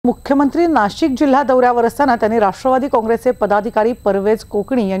मुख्यमंत्री नाशिक जिल्हा दौऱ्यावर असताना त्यांनी राष्ट्रवादी काँग्रेसचे पदाधिकारी परवेज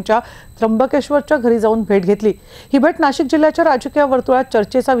कोकणी यांच्या त्र्यंबकेश्वरच्या घरी जाऊन भेट घेतली। ही भेट नाशिक जिल्ह्याच्या राजकीय वर्तुळात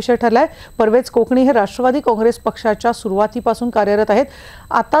चर्चेचा विषय ठरलाय। परवेज कोकणी हे राष्ट्रवादी काँग्रेस पक्षाच्या सुरुवातीपासून कार्यरत आहेत।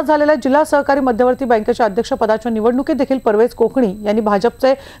 आता झालेल्या जिल्हा सहकारी मध्यवर्ती बँकेच्या अध्यक्षपदाच्या निवडणुकीत देखील परवेज कोकणी यांनी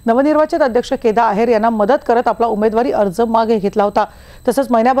भाजपचे नवनिर्वाचित अध्यक्ष केदार आहेर यांना मदत करत आपला उमेदवारी अर्ज मागे घेतला होता।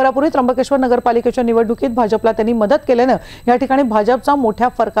 तसंच महिन्याभरापूर्वी त्र्यंबकेश्वर नगरपालिकेच्या निवडणुकीत भाजपला त्यांनी मदत केल्याने या ठिकाणी भाजपचा मोठ्या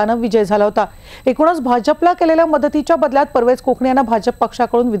फरकाने विजय झाला होता। एकूणच भाजपला केलेल्या मदतीच्या बदल्यात परवेज कोकणी यांना भाजप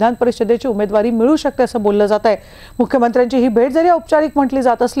पक्षाकडून विधान परिषदेची उमेदवारी मिळू शकते असं बोललं जात आहे। मुख्यमंत्र्यांची ही भेट जरी औपचारिक म्हटली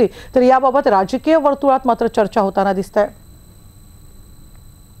जात असली तरी याबाबत राजकीय वर्तुळात मात्र चर्चा होताना दिसते।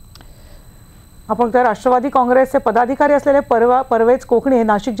 आपण त्या राष्ट्रवादी काँग्रेसचे पदाधिकारी असलेले परवेज कोकणी हे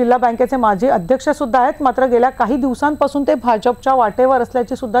नाशिक जिल्हा बँकेचे माजी अध्यक्ष सुद्धा आहेत। मात्र गेल्या काही दिवसांपासून ते भाजपच्या वाटेवर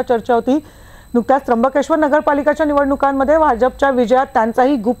असल्याची सुद्धा चर्चा होती। नुकत्याच त्र्यंबकेश्वर नगरपालिकेच्या निवडणुकांमध्ये भाजपच्या विजयात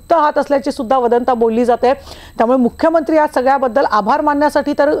त्यांचाही गुप्त हात असल्याची सुद्धा वदंता बोलली जाते। त्यामुळे मुख्यमंत्री या सगळ्याबद्दल आभार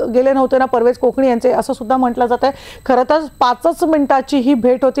मानण्यासाठी तर गेले नव्हते ना परवेज कोकणी यांचे, असं सुद्धा म्हटलं जात आहे। खरं तर 5 मिनिटाची ही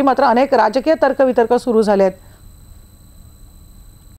भेट होती, मात्र अनेक राजकीय तर्कवितर्क सुरू झाले आहेत।